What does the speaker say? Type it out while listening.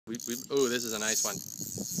Oh, this is a nice one.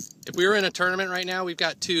 If we were in a tournament right now, we've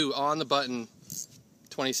got two on the button,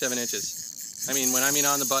 27 inches. I mean, when I mean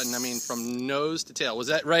on the button, I mean from nose to tail. Was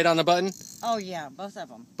that right on the button? Oh yeah, both of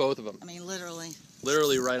them. Both of them. I mean, literally.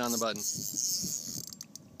 Literally right on the button.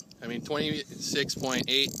 I mean,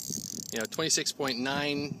 26.8, you know,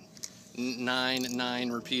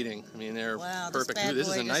 26.999 repeating. I mean, they're perfect. This bad Ooh, this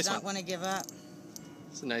boy is a nice does not one. want to give up.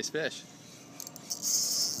 It's a nice fish.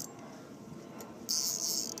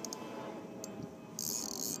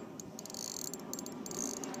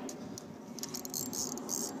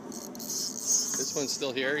 This one's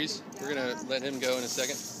still here. We're gonna let him go in a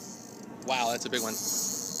second. Wow, that's a big one.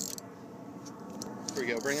 Here we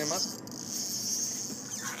go. Bring him up.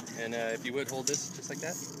 And if you would hold this just like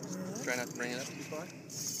that. Try not to bring it up too far.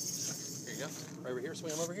 Here you go. Right over here.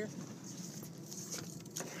 Swim over here.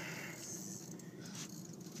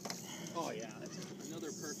 Oh yeah, that's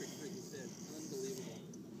another perfect freaking fish. Unbelievable.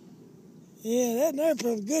 Yeah, that nerve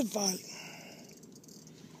was a good fight.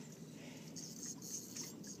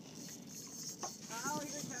 Oh,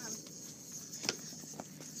 here it comes.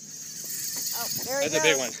 Oh, there he That's goes. a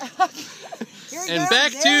big one. Here he And goes.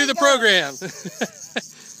 back There to he the goes. program.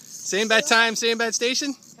 Same bad time, same bad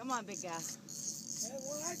station. Come on, big guy.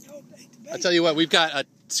 I'll tell you what, we've got a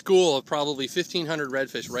school of probably 1,500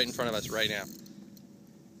 redfish right in front of us right now.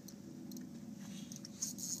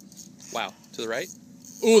 Wow, to the right.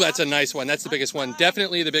 Ooh, that's a nice one. That's the biggest one.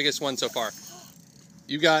 Definitely the biggest one so far.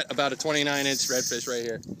 You got about a 29-inch redfish right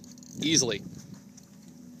here. Easily.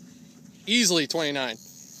 Easily 29.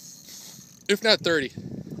 If not 30.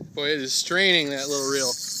 Boy, it is straining that little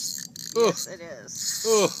reel. Ooh. Yes, it is.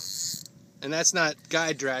 Ooh. And that's not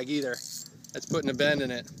guide drag either. That's putting a bend in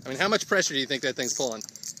it. I mean, how much pressure do you think that thing's pulling?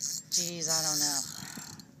 Jeez, I don't know.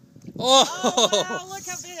 Oh! Oh, wow, look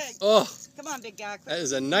how big. Oh! Come on, big guy. That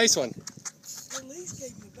is a nice one. At least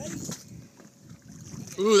gave me bait.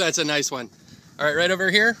 Ooh, that's a nice one. All right, right over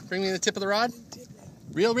here. Bring me the tip of the rod.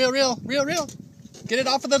 Reel, reel, reel, reel, reel. Get it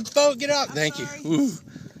off of the boat. Get it out. Thank you. Ooh,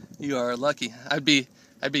 you are lucky. I'd be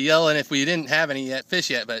yelling if we didn't have any fish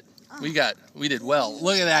yet, but we did well.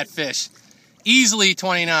 Look at that fish. Easily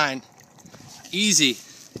 29. Easy.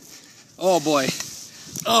 Oh boy.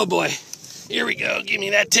 Oh boy. Here we go. Give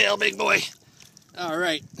me that tail, big boy. All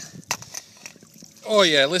right. Oh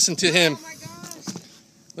yeah, listen to him. Oh my gosh.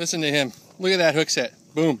 Listen to him. Look at that hook set.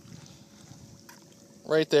 Boom.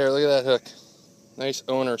 Right there. Look at that hook. Nice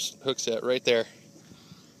owner's hook set right there.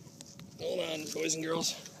 Hold on, boys and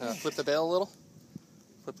girls. Flip the bail a little.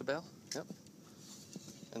 Flip the bail. Yep.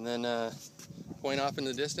 And then point off in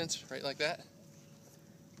the distance, right like that.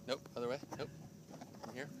 Nope, other way. Nope.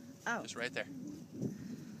 From here. Oh. Just right there.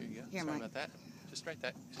 Here you go. Here, Sorry Mike. about that. Just right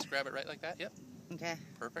that. Just grab it right like that. Yep. Okay.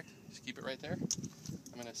 Perfect. Just keep it right there.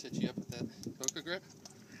 I'm going to set you up with that coca grip.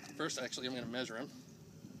 First, actually, I'm going to measure him.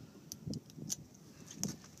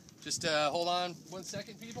 Just hold on 1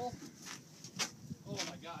 second, people. Oh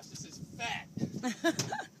my gosh, this is fat.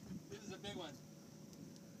 This is a big one.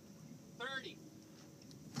 30.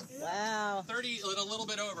 Wow. 30 and a little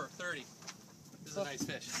bit over. 30. This is a nice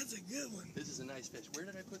fish. That's a good one. This is a nice fish. Where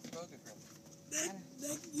did I put the boga from?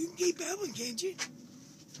 You can keep that one, can't you? There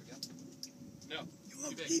we go. No. You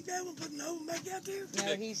want to keep that one, put another one back out there?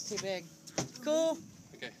 No, he's too big. Cool.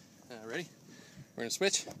 Okay, ready? We're going to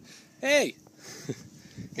switch. Hey!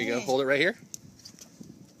 Here you go. Hold it right here.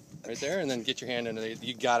 Right there, and then get your hand under there.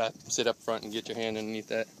 You got to sit up front and get your hand underneath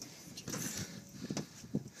that.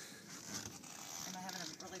 Am I having a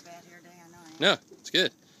really bad hair day? I know I am. No, it's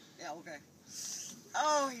good. Yeah, okay.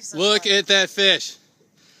 Oh, he's so Look fun. at that fish.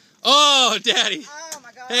 Oh, Daddy. Oh,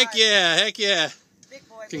 my God. Heck yeah, heck yeah. Big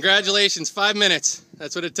boy. Congratulations, 5 minutes.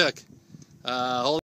 That's what it took. Hold